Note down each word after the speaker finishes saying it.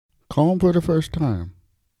Calm for the first time.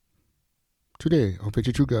 Today on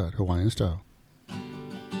Picture True God, Hawaiian Style.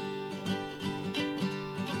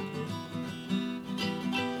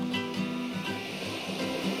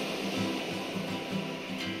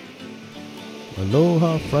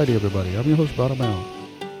 Aloha Friday, everybody. I'm your host, Bada Brown,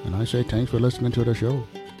 and I say thanks for listening to the show.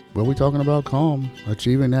 Where we talking about calm,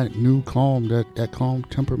 achieving that new calm, that calm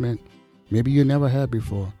temperament maybe you never had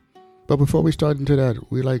before. But before we start into that,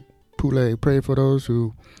 we like Pule pray for those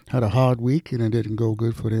who had a hard week and it didn't go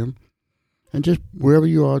good for them. And just wherever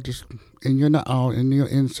you are, just in your out, in your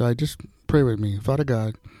inside, just pray with me. Father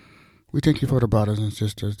God, we thank you for the brothers and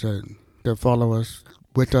sisters that follow us,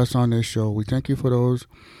 with us on this show. We thank you for those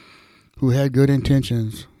who had good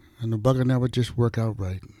intentions and the bugger never just work out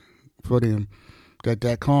right for them.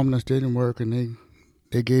 That calmness didn't work and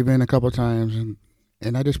they gave in a couple of times.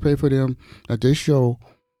 And I just pray for them that this show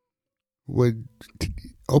would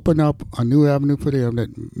open up a new avenue for them, that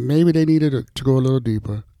maybe they needed to go a little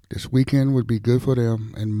deeper. This weekend would be good for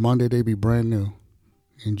them, and Monday they'd be brand new.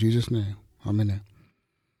 In Jesus' name, amen.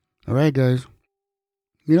 All right, guys.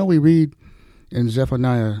 You know, we read in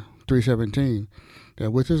Zephaniah 3:17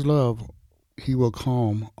 that with his love, he will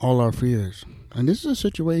calm all our fears. And this is a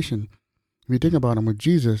situation, if you think about it, with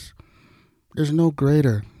Jesus, there's no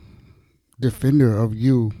greater defender of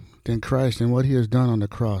you than Christ and what he has done on the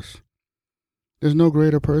cross. There's no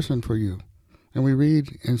greater person for you. And we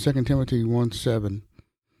read in 2 Timothy 1:7,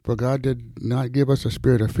 for God did not give us a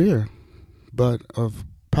spirit of fear, but of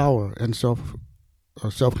power and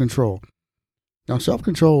self-control. Now,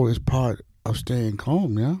 self-control is part of staying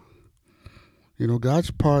calm, yeah? You know, God's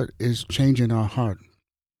part is changing our heart.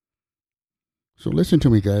 So listen to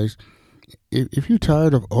me, guys. If you're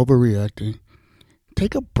tired of overreacting,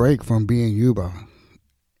 take a break from being Yuba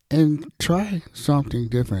and try something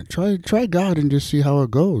different. Try God and just see how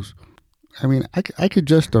it goes. I mean, I could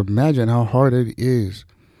just imagine how hard it is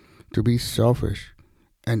to be selfish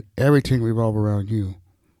and everything revolve around you.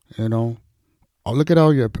 You know, I'll look at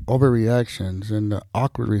all your overreactions and the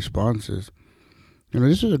awkward responses. You know,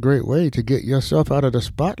 this is a great way to get yourself out of the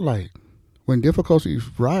spotlight. When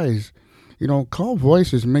difficulties rise, you know, calm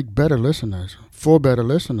voices make better listeners, for better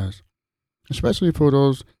listeners, especially for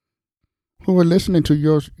those who are listening to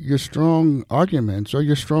your strong arguments or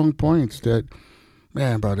your strong points that,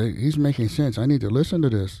 man, brother, he's making sense. I need to listen to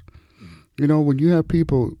this. You know, when you have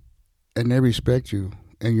people and they respect you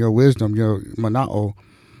and your wisdom, your mana'o,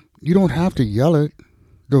 you don't have to yell it.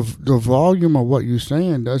 The volume of what you're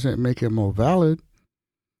saying doesn't make it more valid.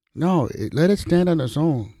 No, let it stand on its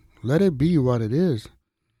own. Let it be what it is.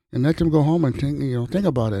 And let them go home and think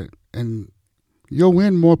about it. And you'll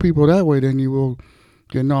win more people that way than you will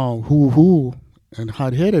hoo and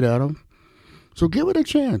hot-headed at them. So give it a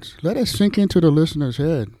chance. Let it sink into the listener's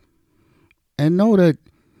head. And know that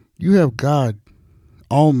you have God,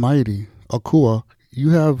 Almighty, Akua. You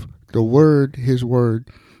have the Word, His Word.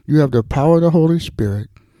 You have the power of the Holy Spirit.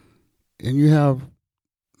 And you have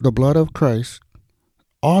the blood of Christ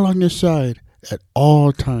all on your side at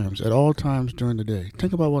all times during the day.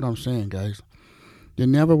 Think about what I'm saying, guys. You're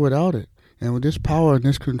never without it. And with this power and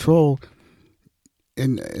this control,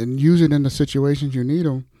 and use it in the situations you need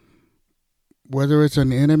them, whether it's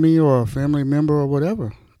an enemy or a family member or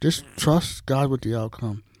whatever. Just trust God with the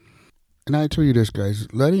outcome. And I tell you this, guys,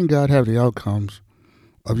 letting God have the outcomes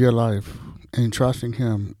of your life and trusting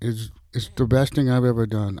Him is the best thing I've ever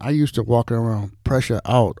done. I used to walk around pressure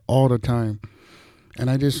out all the time. And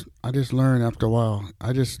I just learned after a while.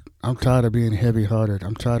 I'm tired of being heavy-hearted.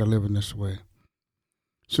 I'm tired of living this way.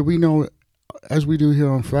 So we know, as we do here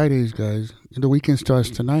on Fridays, guys, the weekend starts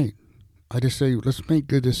tonight. I just say, let's make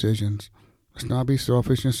good decisions. Let's not be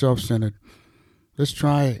selfish and self-centered. Let's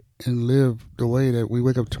try and live the way that we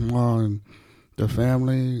wake up tomorrow, and the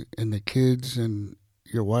family and the kids and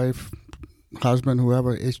your wife, husband,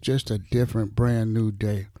 whoever. It's just a different, brand new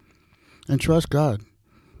day. And trust God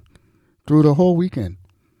through the whole weekend.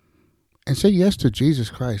 And say yes to Jesus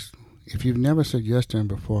Christ. If you've never said yes to Him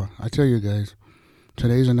before, I tell you guys,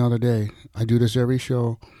 today's another day. I do this every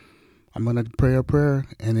show. I'm going to pray a prayer.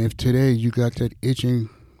 And if today you got that itching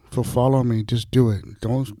for follow me, just do it.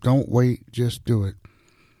 Don't wait. Just do it.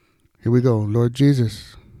 Here we go. Lord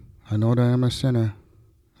Jesus, I know that I'm a sinner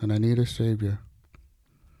and I need a Savior.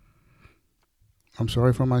 I'm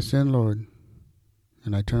sorry for my sin, Lord,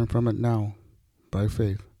 and I turn from it now by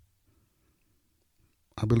faith.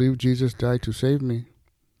 I believe Jesus died to save me,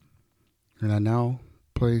 and I now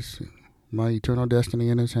place my eternal destiny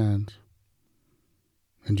in His hands.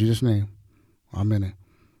 In Jesus' name, amen.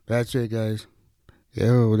 That's it, guys.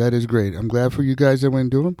 That is great. I'm glad for you guys that went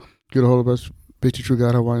and do them. Get a hold of us, Picture True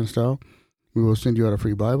God Hawaiian Style. We will send you out a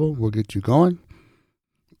free Bible. We'll get you going.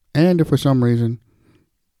 And if for some reason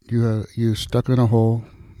you're stuck in a hole,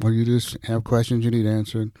 or you just have questions you need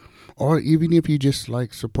answered, or even if you just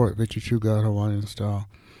like support Victory True God Hawaiian Style,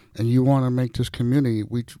 and you want to make this community,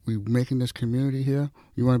 we making this community here,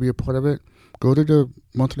 you want to be a part of it, go to the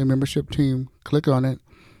monthly membership team, click on it,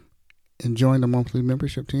 and join the monthly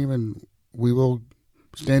membership team, and we will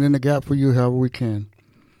stand in the gap for you however we can.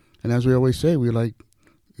 And as we always say, we like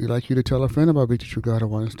you to tell a friend about Victory True God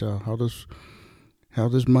Hawaiian Style. How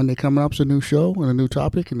this Monday coming up is a new show and a new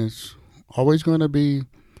topic, and it's always going to be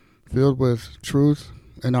filled with truth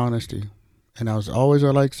and honesty. And as always,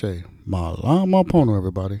 I like to say, Malama Pono,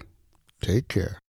 everybody. Take care.